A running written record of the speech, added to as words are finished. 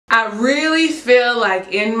I really feel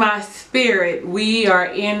like in my spirit we are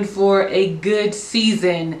in for a good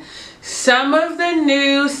season. Some of the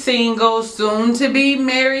new singles, soon to be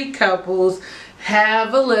married couples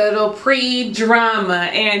have a little pre-drama,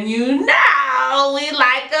 and you know we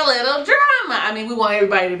like a little drama. I mean, we want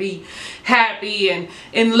everybody to be happy and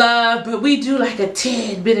in love, but we do like a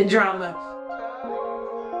tad bit of drama.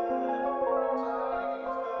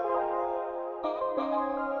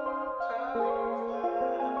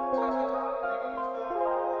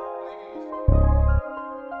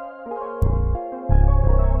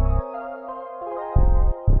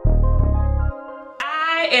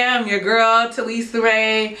 I am your girl Talisa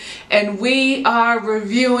Ray, and we are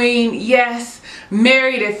reviewing, yes,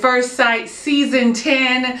 Married at First Sight season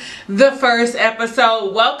 10, the first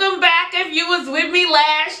episode. Welcome back if you was with me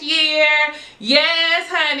last year. Yes,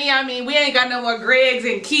 honey, I mean, we ain't got no more Gregs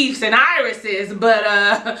and Keiths and Irises,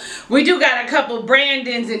 but we do got a couple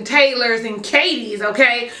Brandons and Taylors and Katies,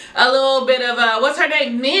 okay? A little bit of what's her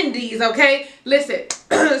name, Mindy's, okay? Listen,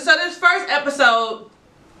 so this first episode,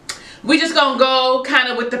 we just gonna go kind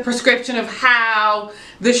of with the prescription of how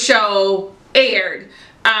the show aired.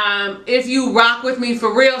 If you rock with me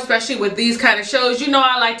for real, especially with these kind of shows, you know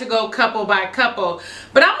I like to go couple by couple.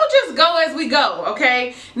 But I'm gonna just go as we go,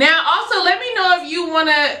 okay? Now, also, let me know if you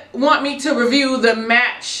want me to review the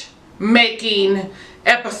matchmaking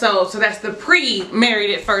episode. So that's the pre-Married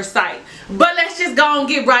at First Sight. But let's just go and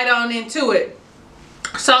get right on into it.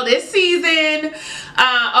 So this season,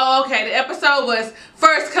 okay, the episode was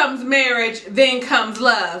first comes marriage, then comes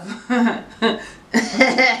love. Well,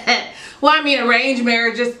 I mean, arranged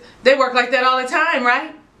marriages, they work like that all the time,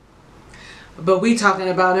 right? But we talking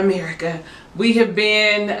about America. We have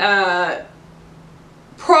been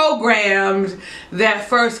programmed that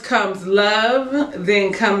first comes love,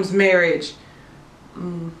 then comes marriage.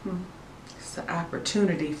 It's an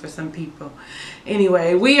opportunity for some people.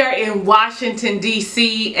 Anyway, we are in Washington,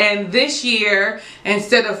 D.C., and this year,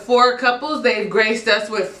 instead of 4 couples, they've graced us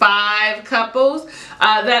with 5 couples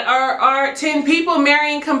that are 10 people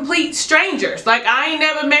marrying complete strangers. Like, I ain't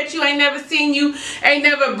never met you, ain't never seen you, ain't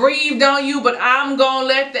never breathed on you, but I'm gonna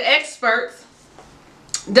let the experts,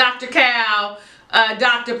 Dr. Cal,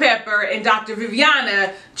 Dr. Pepper, and Dr.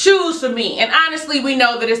 Viviana choose for me. And honestly, we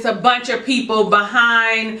know that it's a bunch of people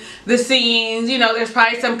behind the scenes. You know, there's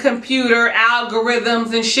probably some computer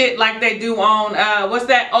algorithms and shit like they do on, what's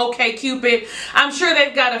that, OkCupid. I'm sure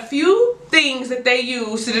they've got a few things that they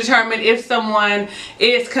use to determine if someone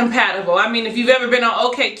is compatible. I mean, if you've ever been on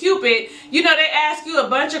OkCupid, you know they ask you a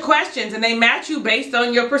bunch of questions and they match you based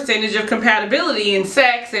on your percentage of compatibility in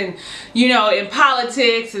sex and, you know, in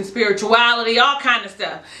politics and spirituality, all kind of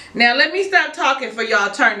stuff. Now, let me stop talking for y'all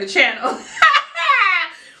turn the channel.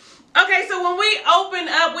 Okay, so when we open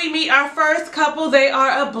up, we meet our first couple. They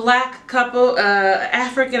are a black couple,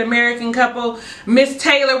 African-American couple. Miss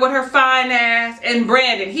Taylor with her fine ass and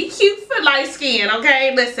Brandon. He cute for light skin,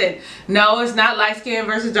 okay? Listen, no, it's not light skin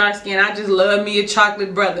versus dark skin. I just love me a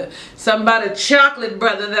chocolate brother. Something about a chocolate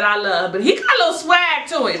brother that I love. But he got a little swag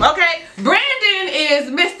to him, okay? Brandon is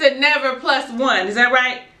Mr. Never +1. Is that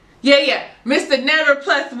right? Yeah. Mr. Never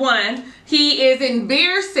 +1. He is in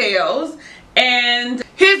beer sales. And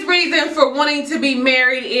his reason for wanting to be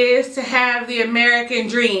married is to have the American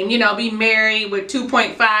dream. You know, be married with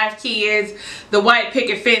 2.5 kids, the white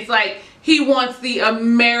picket fence. Like, he wants the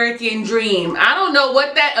American dream. I don't know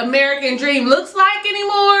what that American dream looks like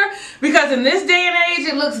anymore, because in this day and age,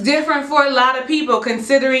 it looks different for a lot of people,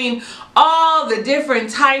 considering all the different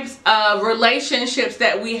types of relationships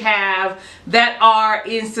that we have that are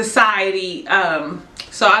in society.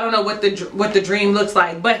 So I don't know what the dream looks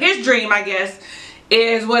like, but his dream, I guess,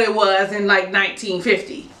 is what it was in like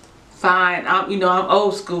 1950. Fine, you know, I'm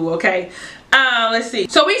old school, okay? Let's see.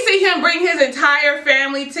 So we see him bring his entire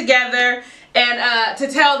family together and to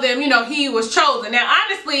tell them, you know, he was chosen. Now,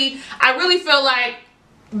 honestly, I really feel like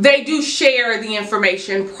they do share the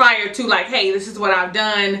information prior to, like, hey, this is what I've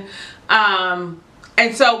done.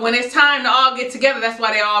 And so when it's time to all get together, that's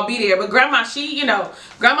why they all be there. But grandma, she, you know,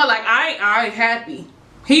 grandma like, I ain't happy.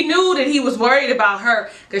 He knew that he was worried about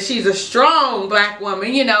her because she's a strong black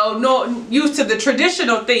woman, you know, used to the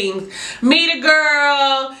traditional things. Meet a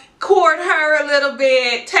girl, court her a little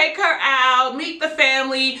bit, take her out, meet the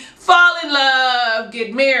family, fall in love,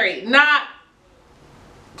 get married. Not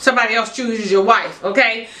somebody else chooses your wife,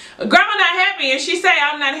 okay? Grandma not happy, and she say,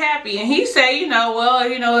 I'm not happy. And he say, you know, well,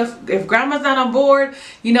 you know, if grandma's not on board,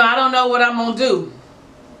 you know, I don't know what I'm gonna do.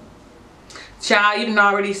 Child, you done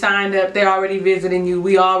already signed up. They're already visiting you.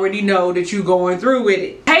 We already know that you going through with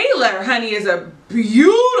it. Taylor, honey, is a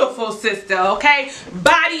beautiful sister, okay?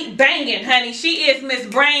 Body banging, honey. She is Miss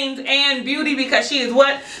Brains and Beauty because she is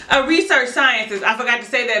what? A research scientist. I forgot to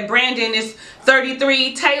say that Brandon is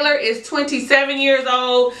 33. Taylor is 27 years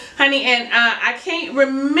old, honey. And I can't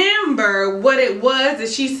remember what it was that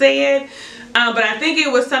she said. But I think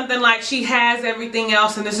it was something like she has everything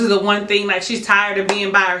else, and this is the one thing, like she's tired of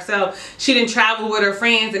being by herself. She didn't travel with her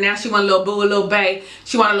friends, and now she want a little boo, a little bae.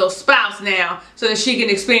 She want a little spouse now so that she can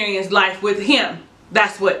experience life with him.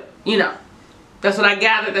 That's what, you know, that's what I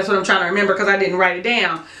gathered. That's what I'm trying to remember because I didn't write it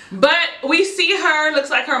down. But we see her, looks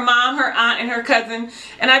like her mom, her aunt, and her cousin.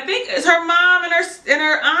 And I think it's her mom and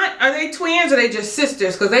her aunt. Are they twins or are they just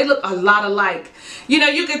sisters? Because they look a lot alike. You know,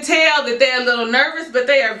 you can tell that they're a little nervous, but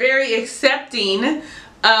they are very accepting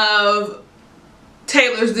of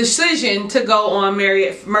Taylor's decision to go on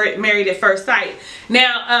Married at First Sight.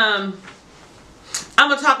 Now, I'm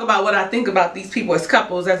going to talk about what I think about these people as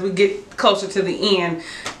couples as we get closer to the end.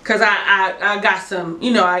 Because I got some,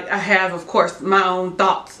 you know, I have, of course, my own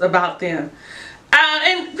thoughts about them.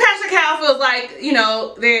 And Pastor Cal feels like, you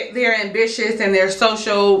know, they're ambitious and they're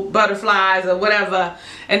social butterflies or whatever.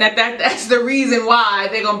 And that's the reason why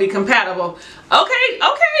they're going to be compatible. Okay,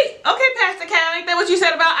 Pastor Cal, ain't that what you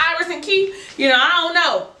said about Iris and Keith? You know, I don't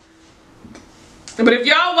know. But if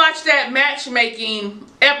y'all watch that matchmaking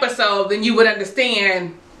episode, then you would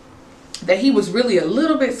understand that he was really a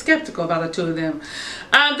little bit skeptical about the two of them.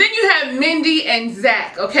 Then you have Mindy and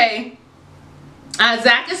Zach, okay?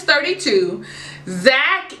 Zach is 32.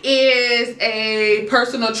 Zach is a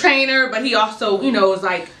personal trainer, but he also, you know, is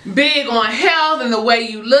like big on health and the way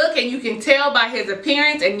you look, and you can tell by his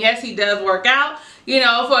appearance. And yes, he does work out. You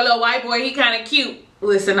know, for a little white boy, he kind of cute.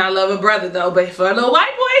 Listen, I love a brother though, but for a little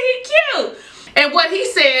white boy, he cute. And what he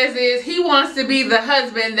says is he wants to be the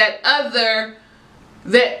husband that other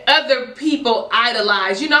people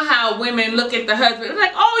idolize. You know how women look at the husband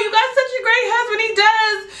like, oh, you got such a great husband. He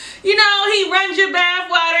does, you know, he runs your bath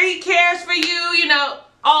water, he cares for you, you know,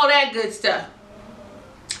 all that good stuff.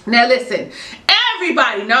 Now listen,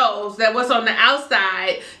 everybody knows that what's on the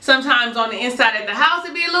outside, sometimes on the inside at the house,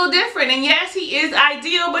 it'd be a little different. And yes, he is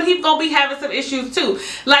ideal, but he's gonna be having some issues too.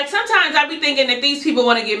 Like sometimes I be thinking that these people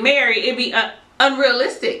want to get married, it'd be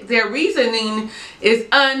unrealistic. Their reasoning is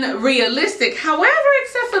unrealistic. However,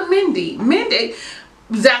 except for Mindy,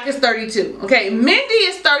 Zach is 32. Okay, Mindy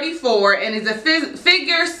is 34 and is a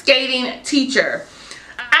figure skating teacher.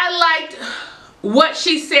 I liked what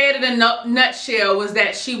she said in a nutshell was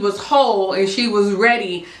that she was whole and she was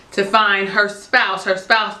ready to find her spouse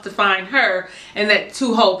to find her, and that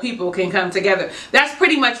two whole people can come together. That's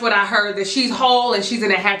pretty much what I heard, that she's whole and she's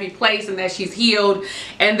in a happy place and that she's healed,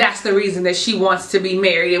 and that's the reason that she wants to be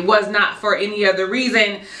married. It was not for any other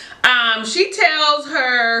reason. She tells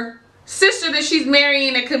her sister that she's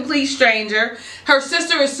marrying a complete stranger. Her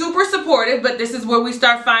sister is super supportive, but this is where we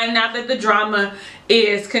start finding out that the drama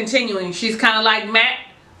is continuing. She's kind of like Matt.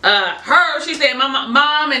 She said my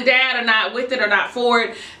mom and dad are not with it or not for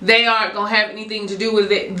it. They aren't gonna have anything to do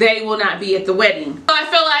with it. They will not be at the wedding. So I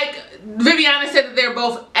feel like Viviana said that they're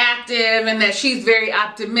both active and that she's very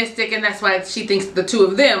optimistic, and that's why she thinks the two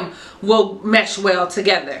of them will mesh well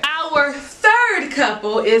together. Our third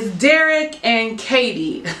couple is Derek and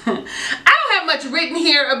Katie. I don't have much written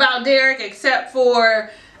here about Derek except for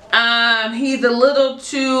he's a little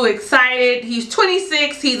too excited. He's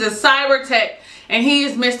 26, he's a cyber tech, and he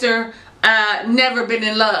is Mr. Never been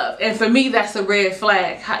in love. And for me, that's a red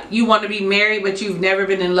flag. You want to be married, but you've never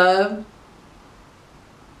been in love?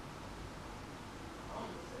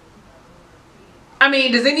 I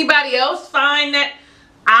mean, does anybody else find that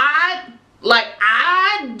I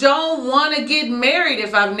don't want to get married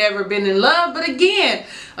if I've never been in love? But again,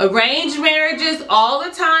 arranged marriages all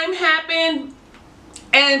the time happen,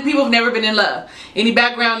 and people have never been in love. Any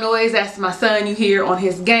background noise, that's my son you hear on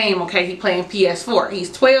his game, okay? He playing PS4.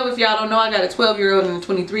 He's 12, if y'all don't know. I got a 12-year-old and a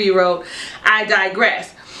 23-year-old. I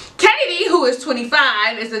digress. Katie, who is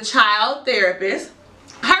 25, is a child therapist.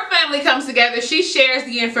 Her family comes together. She shares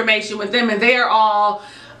the information with them, and they are all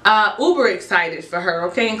uber excited for her,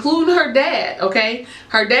 okay, including her dad, okay.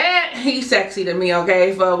 Her dad, he's sexy to me,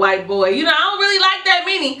 okay, for a white boy. You know, I don't really like that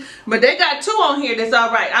many, but they got two on here that's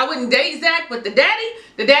all right. I wouldn't date Zach, but the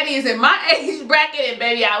daddy is in my age bracket, and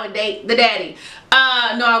baby, I would date the daddy.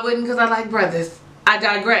 No, I wouldn't, because I like brothers. I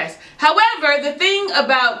digress. However, the thing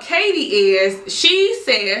about Katie is she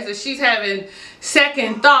says that she's having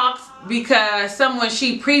second thoughts because someone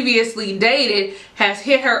she previously dated has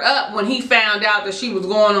hit her up when he found out that she was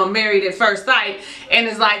going on Married at First Sight, and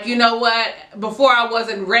is like, you know what, before I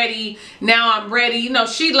wasn't ready, now I'm ready. You know,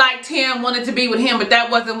 she liked him, wanted to be with him, but that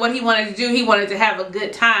wasn't what he wanted to do. He wanted to have a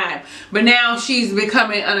good time. But now she's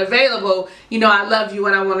becoming unavailable. You know, I love you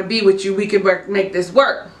and I want to be with you. We can make this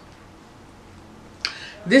work.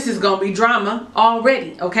 This is gonna be drama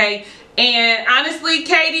already, okay? And honestly,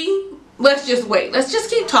 Katie, let's just wait. Let's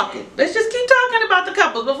just keep talking. Let's just keep talking about the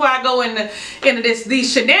couples before I go into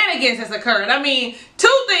these shenanigans that's occurred. I mean,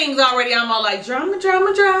 2 things already. I'm all like drama.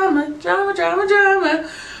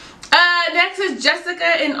 Next is Jessica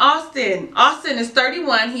and Austin. Austin is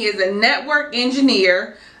 31. He is a network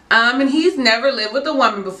engineer. And he's never lived with a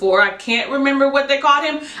woman before. I can't remember what they called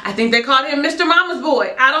him. I think they called him Mr. Mama's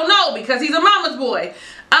Boy. I don't know, because he's a mama's boy.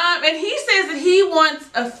 And he says that he wants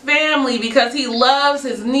a family because he loves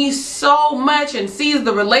his niece so much and sees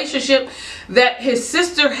the relationship that his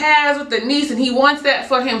sister has with the niece, and he wants that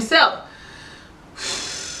for himself.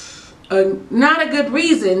 Not a good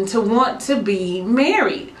reason to want to be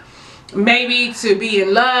married. Maybe to be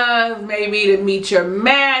in love, maybe to meet your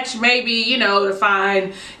match, maybe, you know, to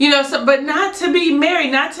find, you know, but not to be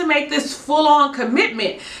married, not to make this full-on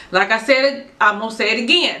commitment. Like I said, I'm going to say it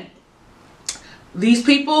again. These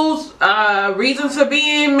people's reasons for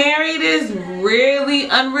being married is really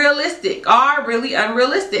unrealistic, Let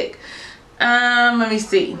me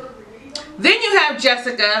see. Then you have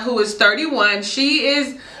Jessica, who is 31. She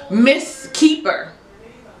is Miss Keeper.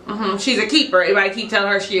 She's a keeper. Everybody keep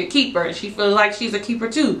telling her she's a keeper, and she feels like she's a keeper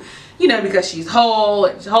too. You know, because she's whole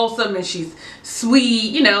and wholesome and she's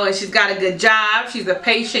sweet, you know, and she's got a good job. She's a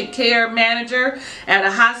patient care manager at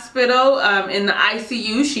a hospital in the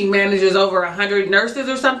ICU. She manages over 100 nurses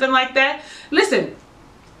or something like that. Listen,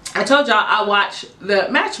 I told y'all I watched the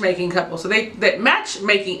matchmaking couple, so that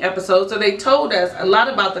matchmaking episode, so they told us a lot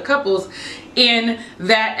about the couples in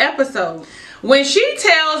that episode. When she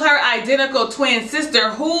tells her identical twin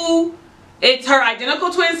sister it's her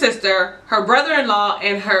identical twin sister, her brother-in-law,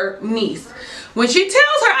 and her niece. When she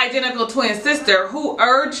tells her identical twin sister who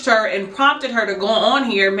urged her and prompted her to go on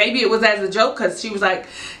here, maybe it was as a joke because she was like,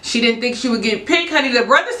 she didn't think she would get picked, honey, the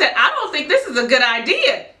brother said, I don't think this is a good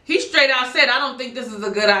idea. He straight out said, I don't think this is a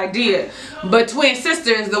good idea. But twin sister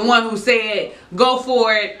is the one who said, go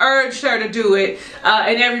for it, urged her to do it,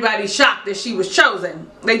 and everybody's shocked that she was chosen.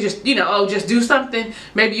 They just, you know, oh, just do something.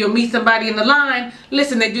 Maybe you'll meet somebody in the line.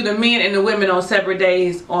 Listen, they do the men and the women on separate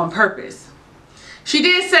days on purpose. She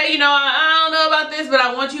did say, you know, I don't know about this, but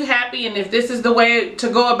I want you happy, and if this is the way to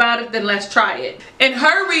go about it, then let's try it. And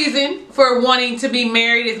her reason for wanting to be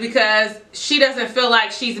married is because she doesn't feel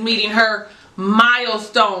like she's meeting her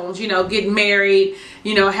milestones, you know, get married,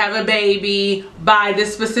 you know, have a baby by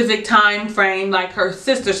this specific time frame like her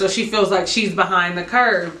sister, so she feels like she's behind the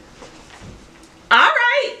curve. All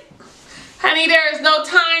right, honey, there is no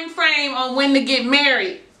time frame on when to get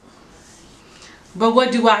married. But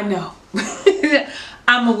what do I know?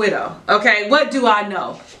 I'm a widow, okay? What do I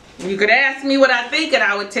know? You could ask me what I think and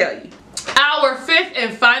I would tell you. Our 5th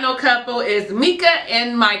and final couple is Mika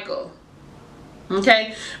and Michael.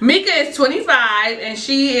 Okay, Mika is 25 and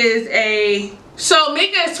she is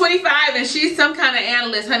Mika is 25 and she's some kind of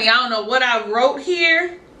analyst, honey. I don't know what I wrote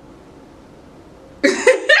here.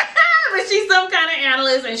 But she's some kind of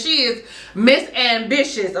analyst and she is Miss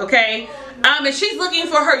Ambitious, okay? And she's looking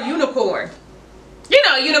for her unicorn. You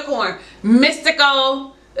know, unicorn.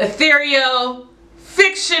 Mystical, ethereal,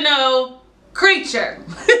 fictional creature.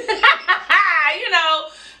 You know,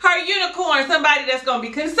 her unicorn, somebody that's going to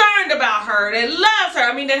be concerned about her, that loves her.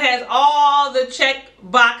 I mean, that has all the check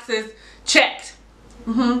boxes checked.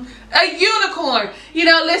 A unicorn. You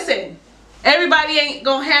know, listen, everybody ain't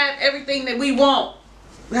going to have everything that we want.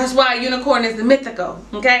 That's why a unicorn is the mythical,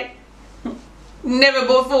 okay? Never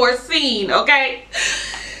before seen, okay?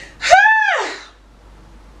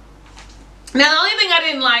 Now, the only thing I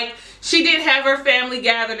didn't like, she did have her family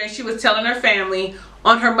gathered and she was telling her family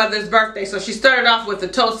on her mother's birthday. So she started off with a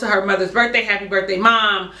toast to her mother's birthday, happy birthday,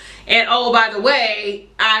 mom. And oh, by the way,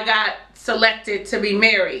 I got selected to be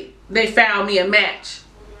married. They found me a match.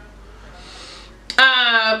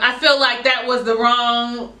 I feel like that was the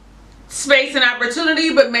wrong space and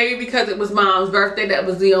opportunity, but maybe because it was mom's birthday, that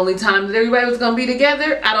was the only time that everybody was going to be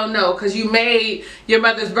together. I don't know, because you made your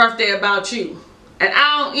mother's birthday about you. And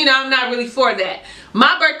I don't, you know, I'm not really for that.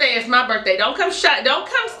 My birthday is my birthday. Don't come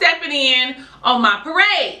stepping in on my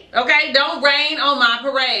parade, okay? Don't rain on my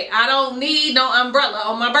parade. I don't need no umbrella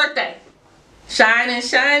on my birthday. Shining,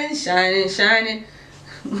 shining, shining, shining.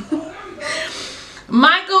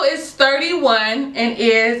 Michael is 31 and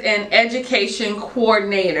is an education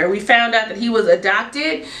coordinator. We found out that he was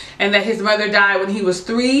adopted and that his mother died when he was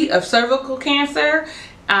 3 of cervical cancer,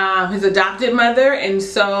 his adopted mother, and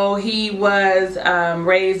so he was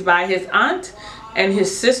raised by his aunt and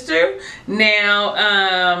his sister.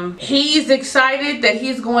 Now, he's excited that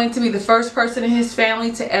he's going to be the first person in his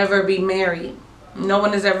family to ever be married. No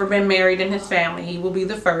one has ever been married in his family. He will be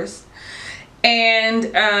the first.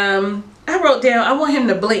 And I wrote down, I want him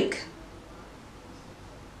to blink.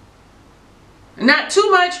 Not too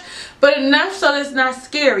much, but enough so that it's not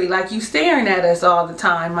scary. Like you staring at us all the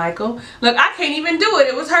time, Michael. Look, I can't even do it.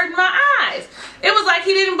 It was hurting my eyes. It was like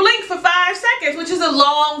he didn't blink for 5 seconds, which is a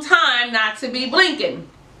long time not to be blinking.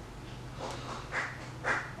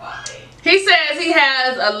 He says he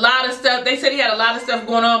has a lot of stuff. They said he had a lot of stuff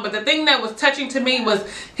going on, but the thing that was touching to me was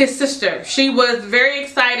his sister. She was very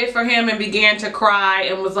excited for him and began to cry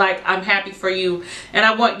and was like, I'm happy for you. And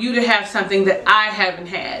I want you to have something that I haven't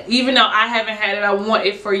had. Even though I haven't had it, I want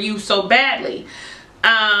it for you so badly.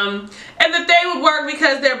 And that they would work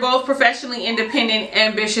because they're both professionally independent,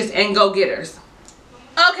 ambitious, and go-getters.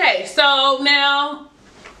 Okay, so now,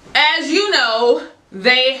 as you know,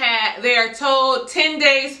 they are told 10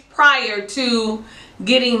 days prior to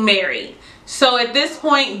getting married. So at this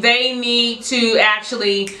point, they need to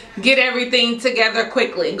actually get everything together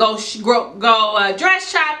quickly. Go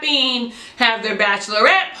dress shopping, have their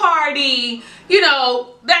bachelorette party, you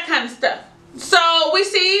know, that kind of stuff. So we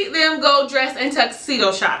see them go dress and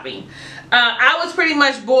tuxedo shopping. I was pretty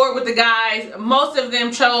much bored with the guys. Most of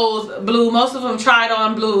them chose blue. Most of them tried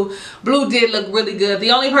on blue. Blue did look really good.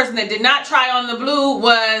 The only person that did not try on the blue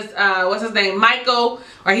was, what's his name, Michael.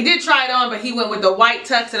 Or he did try it on, but he went with the white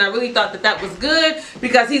tux, and I really thought that that was good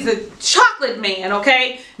because he's a chocolate man,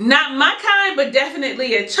 okay? Not my kind, but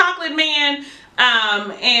definitely a chocolate man.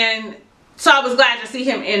 And so I was glad to see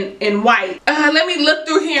him in white. Let me look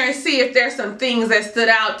through here and see if there's some things that stood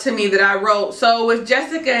out to me that I wrote. So with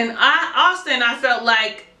Jessica and Austin, I felt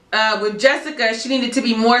like with Jessica, she needed to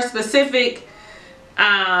be more specific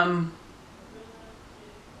and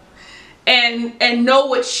know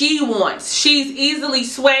what she wants. She's easily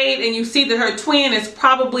swayed, and you see that her twin is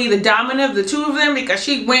probably the dominant of the two of them because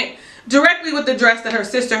she went directly with the dress that her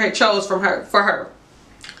sister had chose for her.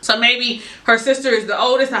 So maybe her sister is the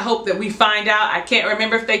oldest. I hope that we find out. I can't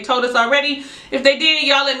remember if they told us already. If they did,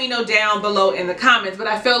 y'all let me know down below in the comments. But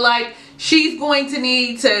I feel like she's going to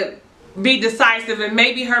need to be decisive, and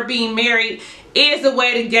maybe her being married is a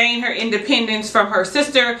way to gain her independence from her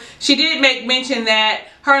sister. She did make mention that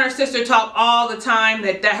her and her sister talk all the time,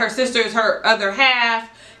 that her sister is her other half.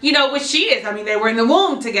 You know, which she is. I mean, they were in the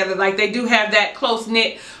womb together. Like, they do have that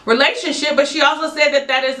close-knit relationship. But she also said that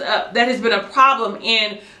that has been a problem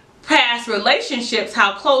in past relationships,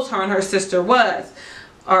 how close her and her sister was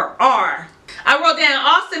or are. I wrote down,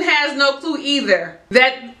 Austin has no clue either.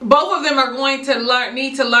 That both of them are going to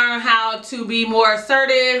need to learn how to be more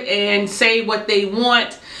assertive and say what they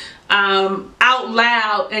want out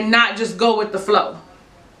loud and not just go with the flow.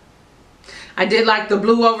 I did like the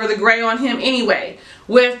blue over the gray on him anyway.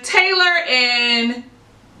 With Taylor and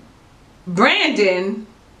Brandon,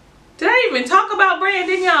 did I even talk about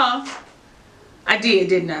Brandon, y'all? I did,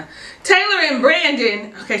 didn't I? Taylor and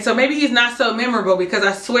Brandon, okay, so maybe he's not so memorable because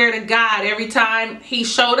I swear to God, every time he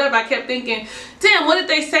showed up, I kept thinking, damn, what did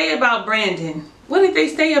they say about Brandon? What did they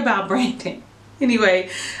say about Brandon? Anyway,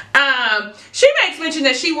 she makes mention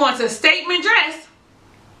that she wants a statement dress.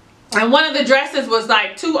 And one of the dresses was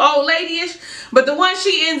like too old lady-ish, but the one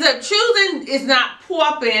she ends up choosing is not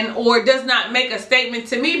popping or does not make a statement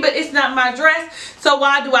to me, but it's not my dress, so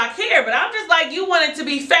why do I care? But I'm just like, you want it to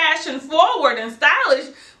be fashion forward and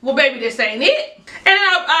stylish. Well, baby, this ain't it. And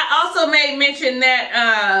I also made mention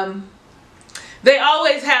that they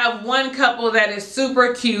always have one couple that is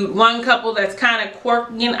super cute, one couple that's kind of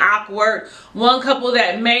quirky and awkward, one couple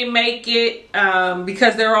that may make it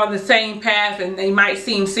because they're on the same path and they might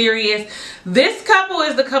seem serious. This couple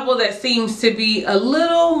is the couple that seems to be a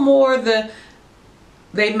little more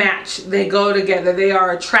they match, they go together, they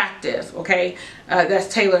are attractive, okay?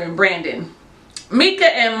 That's Taylor and Brandon. Mika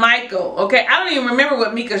and Michael, okay, I don't even remember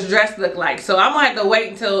what Mika's dress looked like, so I'm gonna have to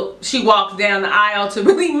wait until she walks down the aisle to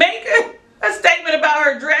really make a statement about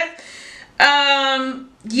her dress.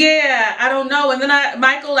 Yeah, I don't know. And then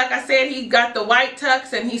Michael, like I said, he got the white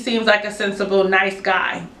tux and he seems like a sensible, nice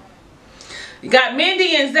guy. You got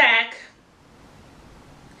Mindy and Zach.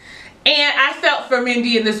 And I felt for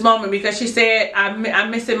Mindy in this moment because she said, I'm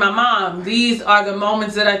missing my mom. These are the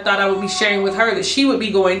moments that I thought I would be sharing with her, that she would be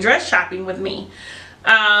going dress shopping with me.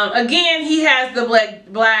 Again, he has the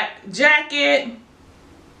black jacket.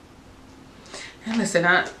 And listen,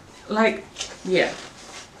 yeah,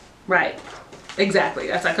 right. Exactly.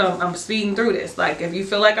 That's like I'm speeding through this. Like, if you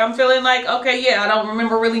feel like I'm feeling like, okay, yeah, I don't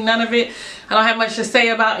remember really none of it. I don't have much to say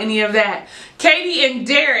about any of that. Katie and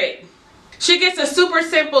Derek. She gets a super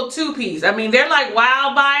simple 2-piece. I mean, they're like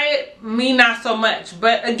wild by it. Me, not so much.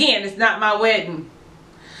 But again, it's not my wedding.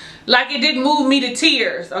 Like, it didn't move me to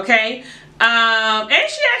tears, okay? And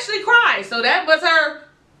she actually cried. So that was her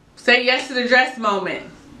say yes to the dress moment.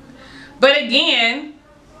 But again,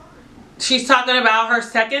 she's talking about her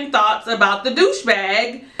second thoughts about the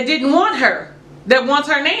douchebag that didn't want her, that wants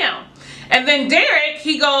her now. And then Derek,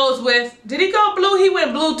 he goes with, did he go blue? He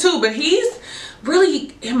went blue too, but he's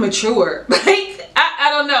really immature. Like, I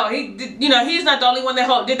don't know. He's not the only one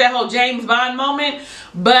that did that whole James Bond moment,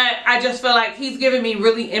 but I just feel like he's giving me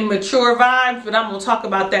really immature vibes, but I'm going to talk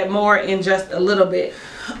about that more in just a little bit.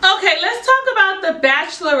 Okay, let's talk about the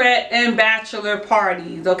bachelorette and bachelor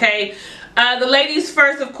parties, okay? The ladies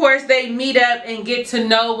first, of course, they meet up and get to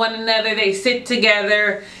know one another. They sit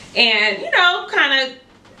together and, kind of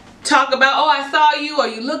talk about, oh, I saw you, or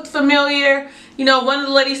you looked familiar. One of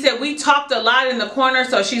the ladies said, we talked a lot in the corner,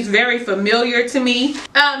 so she's very familiar to me.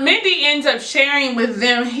 Mindy ends up sharing with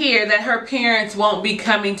them here that her parents won't be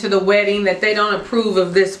coming to the wedding, that they don't approve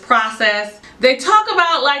of this process. They talk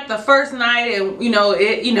about like the first night and,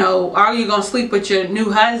 are you going to sleep with your new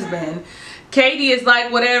husband? Katie is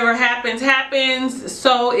like, whatever happens, happens.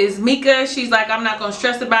 So is Mika. She's like, I'm not going to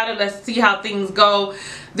stress about it. Let's see how things go.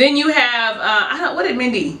 Then you have, what did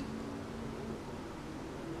Mindy?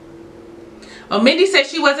 Oh, Mindy said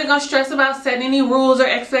she wasn't going to stress about setting any rules or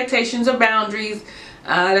expectations or boundaries.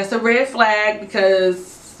 That's a red flag,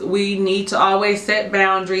 because we need to always set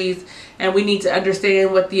boundaries, and we need to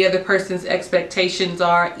understand what the other person's expectations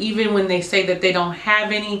are. Even when they say that they don't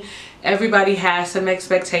have any, everybody has some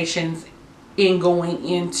expectations in going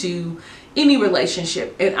into any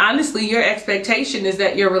relationship. And honestly, your expectation is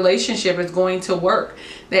that your relationship is going to work,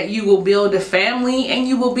 that you will build a family and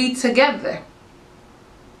you will be together.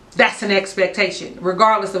 That's an expectation,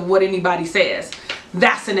 regardless of what anybody says.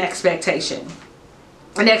 That's an expectation.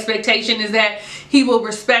 An expectation is that he will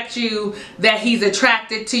respect you, that he's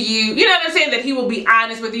attracted to you. You know what I'm saying? That he will be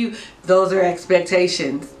honest with you. Those are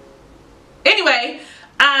expectations. Anyway,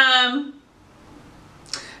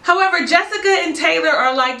 however, Jessica and Taylor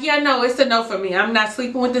are like, yeah, no, it's a no for me. I'm not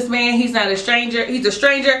sleeping with this man. He's not a stranger. He's a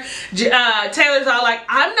stranger. Taylor's all like,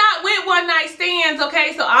 I'm not with one night stands,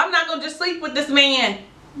 okay? So I'm not going to just sleep with this man.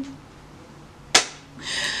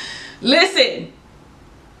 Listen,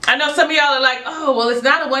 I know some of y'all are like, oh, well, it's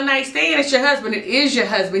not a one night stand. It's your husband. It is your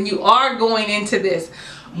husband. You are going into this.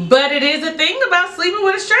 But it is a thing about sleeping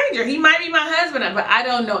with a stranger. He might be my husband, but I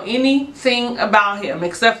don't know anything about him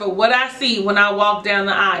except for what I see when I walk down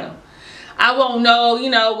the aisle. I won't know,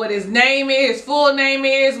 what his name is, his full name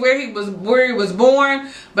is, where he was born.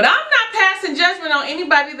 But I'm not passing judgment on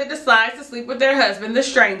anybody that decides to sleep with their husband, the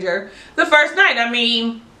stranger, the first night. I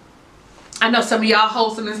mean, I know some of y'all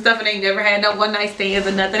wholesome and stuff and ain't never had no one night stands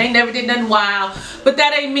or nothing. They never did nothing wild. But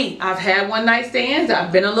that ain't me. I've had one night stands.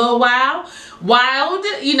 I've been a little wild.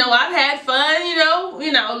 I've had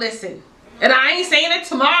fun, listen. And I ain't saying that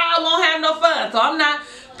tomorrow I won't have no fun. So I'm not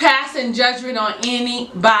passing judgment on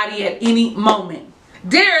anybody at any moment.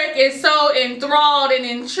 Derek is so enthralled and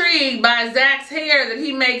intrigued by Zach's hair that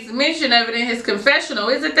he makes mention of it in his confessional.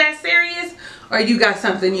 Is it that serious? Or you got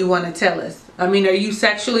something you want to tell us? I mean, are you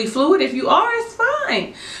sexually fluid? If you are, it's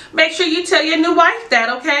fine. Make sure you tell your new wife that,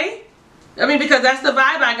 okay? I mean, because that's the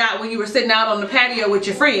vibe I got when you were sitting out on the patio with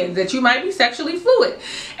your friends, that you might be sexually fluid.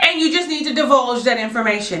 And you just need to divulge that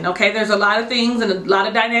information, okay? There's a lot of things and a lot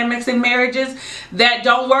of dynamics in marriages that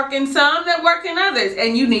don't work in some, that work in others.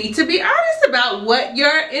 And you need to be honest about what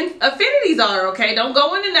your affinities are, okay? Don't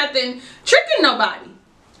go into nothing tricking nobody.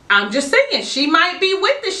 I'm just saying, she might be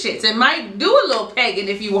with the shits and might do a little pegging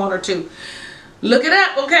if you want her to. Look it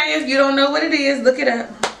up, okay? If you don't know what it is, look it up.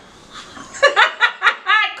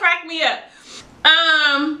 Crack me up.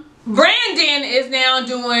 Brandon is now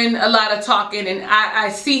doing a lot of talking, and I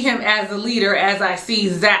see him as a leader, as I see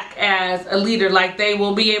Zach as a leader. Like, they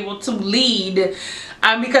will be able to lead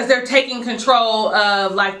because they're taking control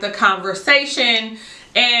of like the conversation.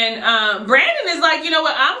 And Brandon is like, you know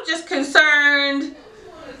what? I'm just concerned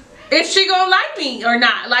if she gonna like me or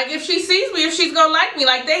not. Like, if she sees me, if she's gonna like me.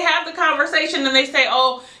 Like, they have the conversation and they say,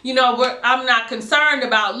 oh, I'm not concerned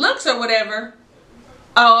about looks or whatever.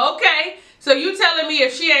 Oh, okay. So you telling me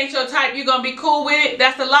if she ain't your type, you're gonna be cool with it?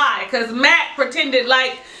 That's a lie. Because Matt pretended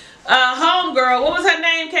like homegirl, what was her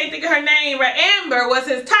name? Can't think of her name. Right? Amber was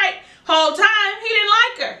his type whole time. He didn't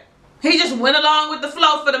like her. He just went along with the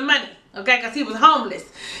flow for the money. okay, because he was homeless.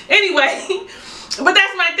 Anyway, but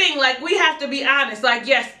that's my thing. Like, we have to be honest. Like,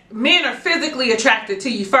 yes, men are physically attracted to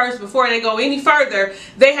you first before they go any further.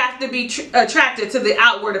 They have to be attracted to the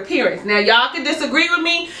outward appearance. Now, y'all can disagree with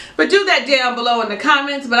me, but do that down below in the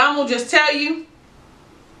comments. But I'm going to just tell you,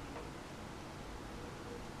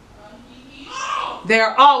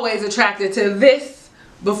 they're always attracted to this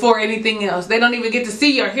before anything else. They don't even get to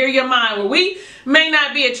see or hear your mind. Well, we may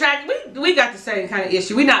not be attracted. We got the same kind of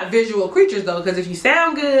issue. We're not visual creatures though, because if you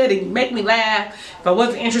sound good and you make me laugh, if I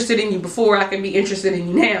wasn't interested in you before, I can be interested in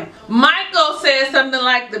you now. Michael says something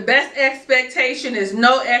like, the best expectation is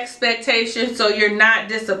no expectation, so you're not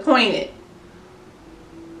disappointed.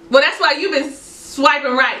 Well, that's why you've been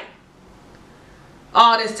swiping right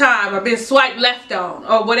all this time, or been swiped left on,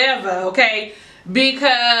 or whatever, okay?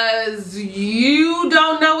 Because you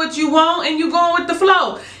don't know what you want and you're going with the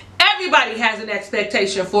flow. Everybody has an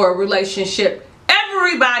expectation for a relationship.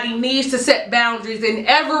 Everybody needs to set boundaries in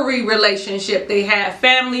every relationship they have.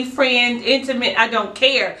 Family, friend, intimate, I don't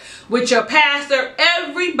care. With your pastor,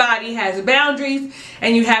 everybody has boundaries,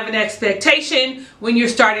 and you have an expectation when you're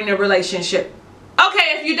starting a relationship.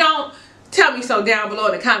 Okay, if you don't, tell me so down below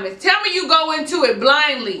in the comments. Tell me you go into it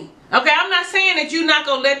blindly. Okay, I'm not saying that you're not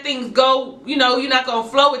going to let things go, you know, you're not going to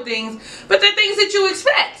flow with things, but they're things that you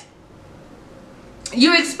expect.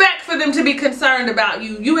 You expect for them to be concerned about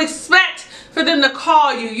you. You expect for them to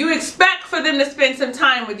call you. You expect for them to spend some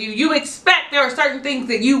time with you. You expect there are certain things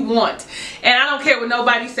that you want. And I don't care what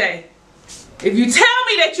nobody say. If you tell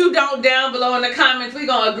me that you don't, down below in the comments, we're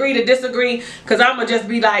going to agree to disagree, because I'm going to just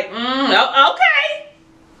be like, okay.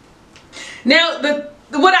 Now,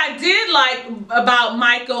 what I did like about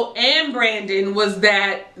Michael and Brandon was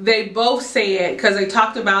that they both said, because they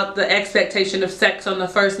talked about the expectation of sex on the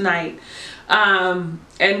first night,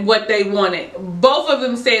 and what they wanted. Both of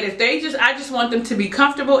them said, I just want them to be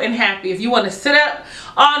comfortable and happy. If you want to sit up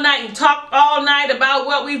all night and talk all night about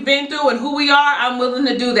what we've been through and who we are, I'm willing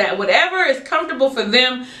to do that. Whatever is comfortable for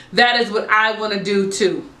them, that is what I want to do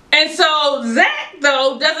too. And so Zach,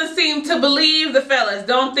 though, doesn't seem to believe the fellas.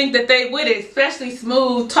 Don't think that they with it, especially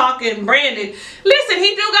smooth talking Brandon. Listen,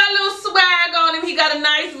 he do got a little swag on him. He got a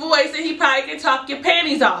nice voice, and he probably can talk your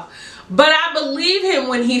panties off. But I believe him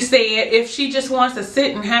when he said, if she just wants to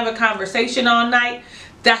sit and have a conversation all night,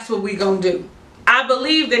 that's what we gonna do. I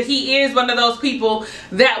believe that he is one of those people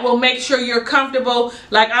that will make sure you're comfortable.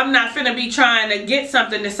 Like, I'm not finna be trying to get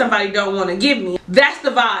something that somebody don't want to give me. That's the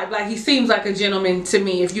vibe. Like, he seems like a gentleman to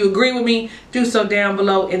me. If you agree with me, do so down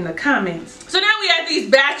below in the comments. So now we have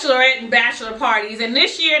these bachelorette and bachelor parties, and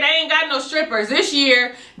this year they ain't got no strippers. This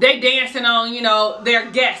year they dancing on, you know, their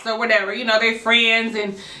guests or whatever, you know, their friends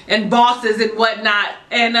and bosses and whatnot.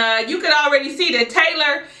 And you could already see that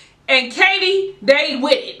Taylor and Katie, they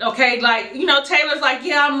with it, okay? Like, you know, Taylor's like,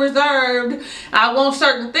 yeah, I'm reserved. I want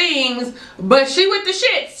certain things. But she with the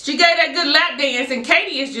shits. She gave that good lap dance. And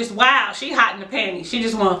Katie is just, wow, she hot in the panties. She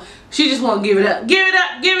just want to give it up. Give it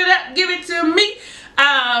up, give it up, give it to me.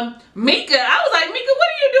 Mika, I was like, Mika, what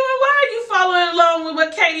are you doing? Why are you following along with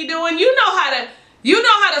what Katie doing? You know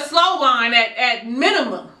how to slow wine at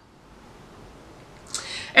minimum.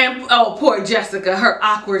 And oh, poor Jessica, her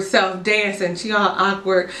awkward self dancing. She all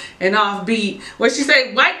awkward and offbeat. What she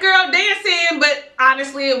say, white girl dancing, but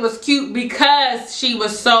honestly it was cute because she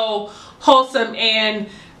was so wholesome and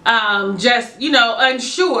just, you know,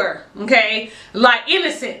 unsure, okay? Like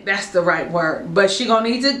innocent, that's the right word. But she gonna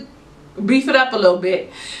need to beef it up a little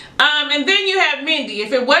bit. And then you have Mindy.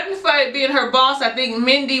 If it wasn't for it being her boss, I think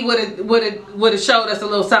Mindy would have showed us a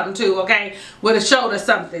little something too, okay? Would have showed us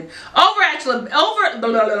something. Also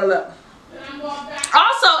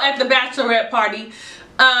at the bachelorette party,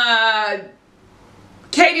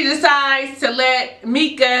 Katie decides to let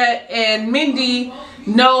Mika and Mindy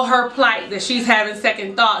know her plight, that she's having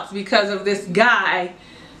second thoughts because of this guy,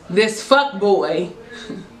 this fuck boy,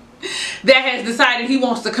 that has decided he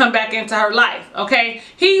wants to come back into her life, okay?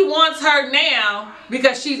 He wants her now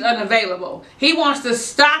because she's unavailable. He wants to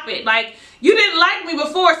stop it. Like, you didn't like me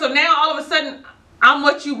before, so now all of a sudden I'm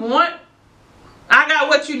what you want? I got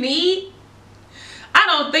what you need? I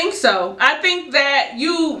don't think so. I think that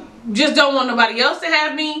you just don't want nobody else to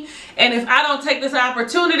have me, and if I don't take this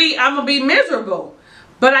opportunity, I'm gonna be miserable.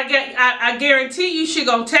 But I guarantee you she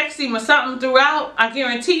gonna text him or something throughout. I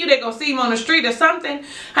guarantee you they gonna see him on the street or something.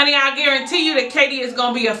 Honey, I guarantee you that Katie is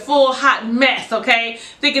gonna be a full hot mess, okay?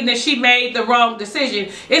 Thinking that she made the wrong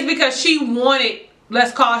decision. It's because she wanted,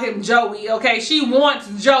 let's call him Joey, okay? She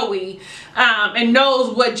wants Joey and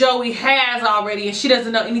knows what Joey has already, and she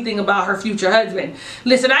doesn't know anything about her future husband.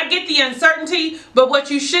 Listen, I get the uncertainty, but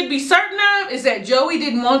what you should be certain of is that Joey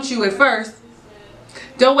didn't want you at first.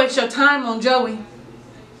 Don't waste your time on Joey.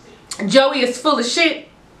 Joey is full of shit.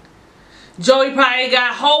 Joey probably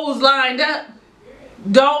got hoes lined up.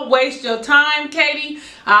 Don't waste your time, Katie.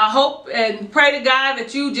 I hope and pray to God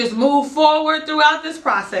that you just move forward throughout this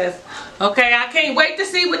process. Okay, I can't wait to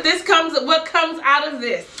see what comes out of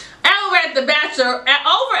this. Over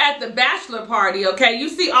at the bachelor party, okay, you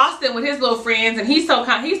see Austin with his little friends, and he's so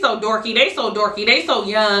dorky. They so dorky. They so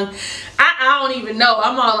young. I don't even know.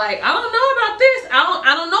 I'm all like, I don't know about this.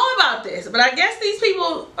 I don't know about this. But I guess these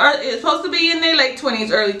people are supposed to be in their late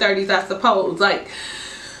 20s, early 30s, I suppose. Like,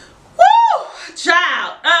 woo,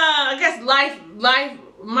 child. I guess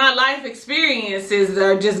my life experiences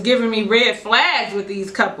are just giving me red flags with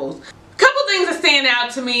these couples. Couple things that stand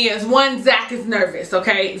out to me is, one, Zach is nervous.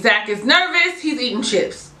 Okay, Zach is nervous. He's eating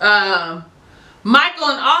chips. Michael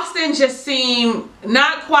and Austin just seem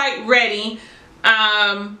not quite ready.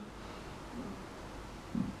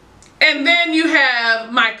 And then you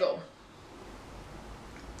have Michael.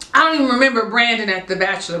 I don't even remember Brandon at the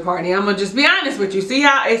bachelor party. I'm gonna just be honest with you. See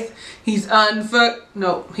how he's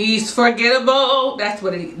forgettable. That's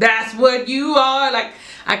what you are. Like,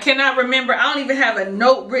 I cannot remember. I don't even have a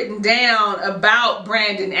note written down about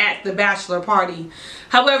Brandon at the bachelor party.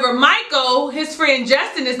 However, Michael, his friend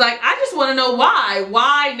Justin, is like, I just want to know why.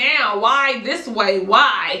 Why now? Why this way?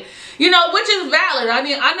 Why? You know, which is valid. I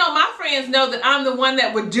mean, I know my friends know that I'm the one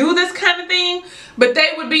that would do this kind of thing, but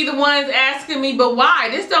they would be the ones asking me, but why?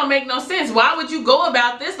 This don't make no sense. Why would you go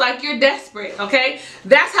about this like you're desperate? Okay?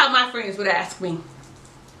 That's how my friends would ask me.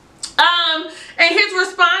 And his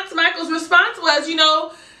response, Michael's response was, you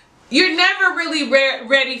know, you're never really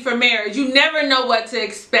ready for marriage. You never know what to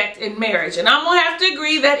expect in marriage. And I'm going to have to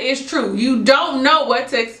agree that is true. You don't know what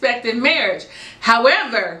to expect in marriage.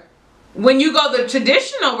 However, when you go the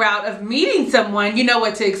traditional route of meeting someone, you know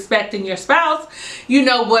what to expect in your spouse. You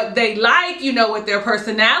know what they like. You know what their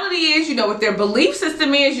personality is. You know what their belief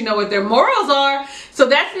system is. You know what their morals are. So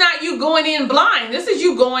that's not you going in blind. This is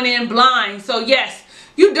you going in blind. So yes,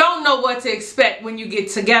 you don't know what to expect when you get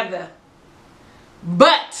together.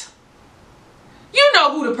 But you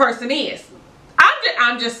know who the person is.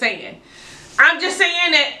 I'm just saying. I'm just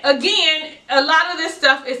saying that, again, a lot of this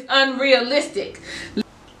stuff is unrealistic.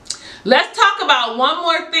 Let's talk about one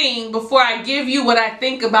more thing before I give you what I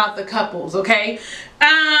think about the couples, okay?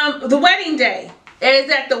 The wedding day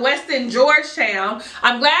is at the Westin Georgetown.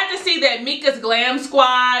 I'm glad to see that Mika's Glam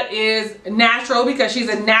Squad is natural, because she's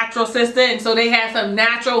a natural sister, and so they have some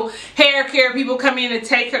natural hair care people come in to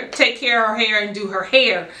take care of her hair and do her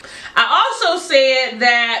hair. I also said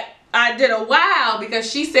that I did a wow because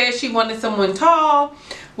she said she wanted someone tall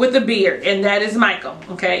with a beard, and that is Michael,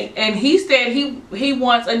 okay? And he said he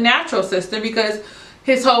wants a natural sister because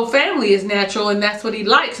his whole family is natural and that's what he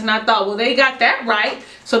likes. And I thought, well, they got that right.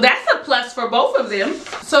 So that's a plus for both of them.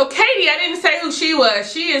 So Katie, I didn't say who she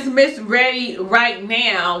was. She is Miss Ready right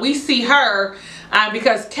now. We see her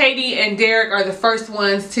because Katie and Derek are the first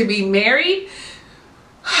ones to be married.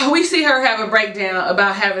 We see her have a breakdown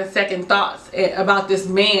about having second thoughts about this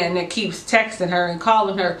man that keeps texting her and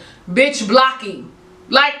calling her bitch blocking.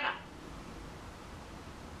 Like,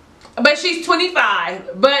 but she's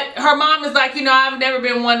 25, but her mom is like, you know, I've never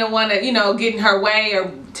been one to, you know, get in her way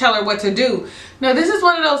or tell her what to do. No, this is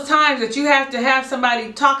one of those times that you have to have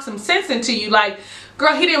somebody talk some sense into you. Like,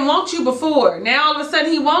 girl, he didn't want you before. Now all of a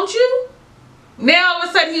sudden he wants you? Now all of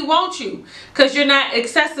a sudden he wants you because you're not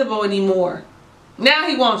accessible anymore. Now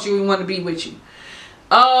he wants you and want to be with you.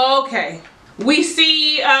 Okay. We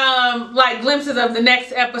see like glimpses of the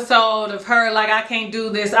next episode of her like, I can't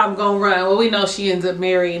do this, I'm gonna run. Well, we know she ends up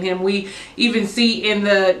marrying him. We even see in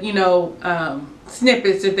the, you know,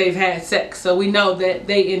 snippets that they've had sex. So we know that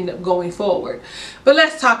they end up going forward. But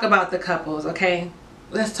let's talk about the couples, okay?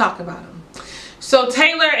 Let's talk about them. So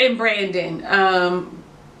Taylor and Brandon,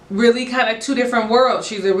 really kind of two different worlds.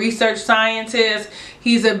 She's a research scientist.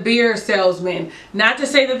 He's a beer salesman. Not to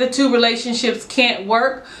say that the two relationships can't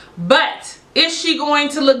work, but is she going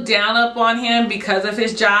to look down upon him because of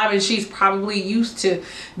his job? And she's probably used to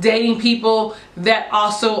dating people that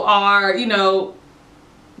also are, you know,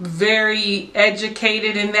 very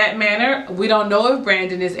educated in that manner. We don't know if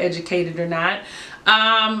Brandon is educated or not.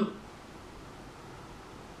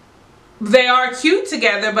 They are cute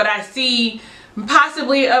together, but I see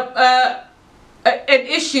possibly an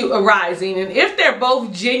issue arising. And if they're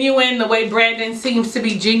both genuine, the way Brandon seems to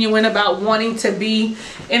be genuine about wanting to be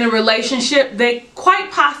in a relationship, they quite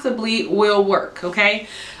possibly will work, okay?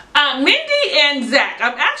 Mindy and Zach,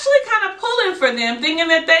 I'm actually kind of pulling for them, thinking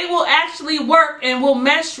that they will actually work and will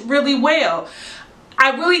mesh really well.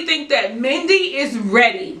 I really think that Mindy is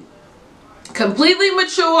ready, completely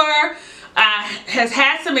mature. has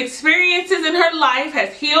had some experiences in her life,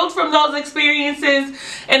 has healed from those experiences,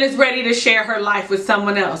 and is ready to share her life with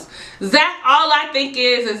someone else. Zach, all I think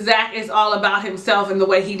is Zach is all about himself and the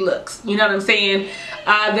way he looks. You know what I'm saying?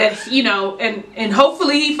 That, you know, and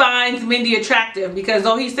hopefully he finds Mindy attractive, because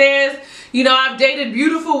though he says, you know, I've dated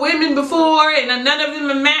beautiful women before and none of them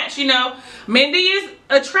are matched, you know, Mindy is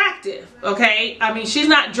attractive, okay? I mean, she's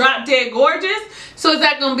not drop dead gorgeous, so is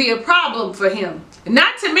that going to be a problem for him?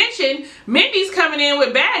 Not to mention, Mindy's coming in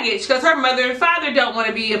with baggage because her mother and father don't want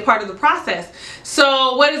to be a part of the process.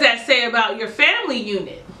 So what does that say about your family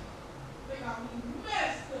unit?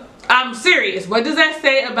 I'm serious. What does that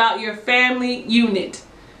say about your family unit?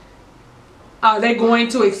 Are they going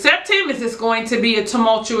to accept him? Is this going to be a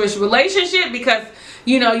tumultuous relationship because,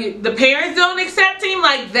 you know, the parents don't accept him?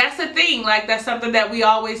 Like, that's a thing. Like, that's something that we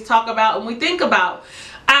always talk about and we think about.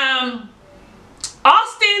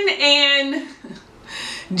 Austin and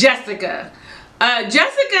Jessica.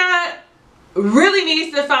 Jessica really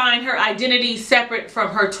needs to find her identity separate from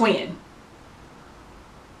her twin.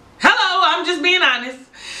 Hello, I'm just being honest.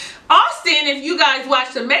 Austin, if you guys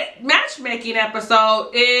watched the matchmaking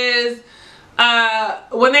episode, is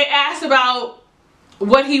when they asked about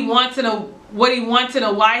what he wants in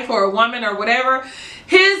a wife or a woman or whatever,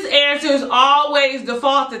 his answers always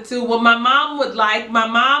defaulted to, well, my mom would like, my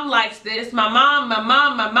mom likes this, my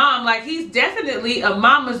mom. Like, he's definitely a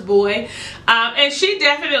mama's boy, and she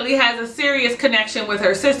definitely has a serious connection with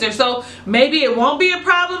her sister. So maybe it won't be a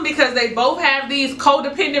problem because they both have these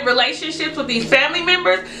codependent relationships with these family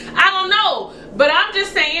members. I don't know. But I'm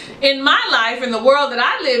just saying, in my life, in the world that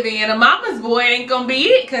I live in, a mama's boy ain't gonna be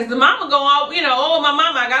it. Because the mama go all, you know, oh, my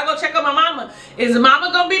mama, I gotta go check on my mama. Is the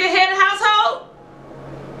mama gonna be the head of the household?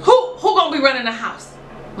 Who gonna be running the house?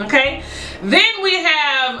 Okay? Then we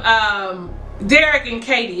have Derek and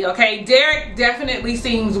Katie, okay? Derek definitely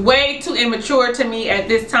seems way too immature to me at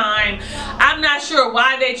this time. I'm not sure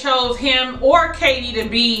why they chose him or Katie to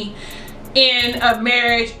be in a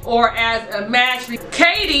marriage or as a match.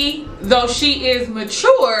 Katie, though she is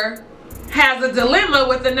mature, has a dilemma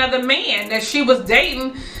with another man that she was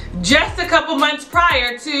dating just a couple months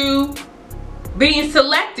prior to being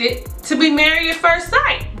selected to be married at first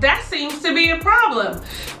sight. That seems to be a problem.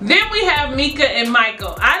 Then we have Mika and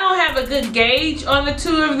Michael. I don't have a good gauge on the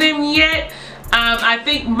two of them yet. I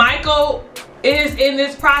think Michael is in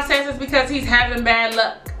this process is because he's having bad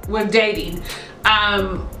luck with dating.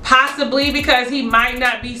 Possibly because he might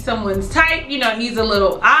not be someone's type. You know, he's a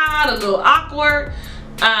little odd, a little awkward.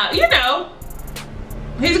 You know,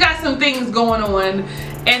 he's got some things going on.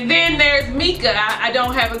 And then there's Mika. I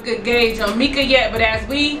don't have a good gauge on Mika yet, but as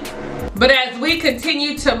we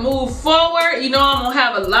continue to move forward, you know, I'm gonna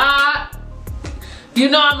have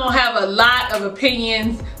a lot of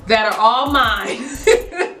opinions that are all mine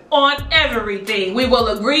on everything. We will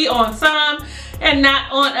agree on some and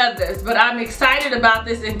not on others, but I'm excited about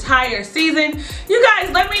this entire season. You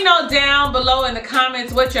guys, let me know down below in the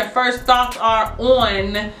comments what your first thoughts are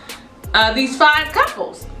on these 5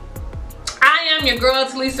 couples. I am your girl,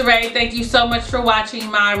 Talisa Ray. Thank you so much for watching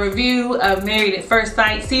my review of Married at First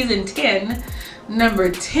Sight Season 10, number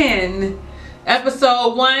 10.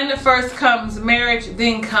 Episode 1, first comes marriage,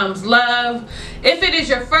 then comes love. If it is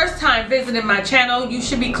your first time visiting my channel, you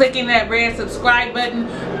should be clicking that red subscribe button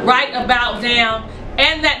right about down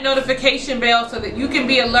and that notification bell so that you can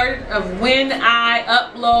be alerted of when I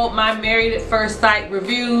upload my Married at First Sight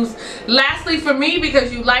reviews. Lastly, for me,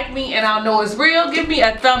 because you like me and I'll know it's real, give me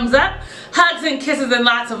a thumbs up. Hugs and kisses and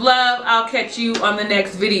lots of love. I'll catch you on the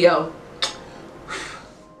next video.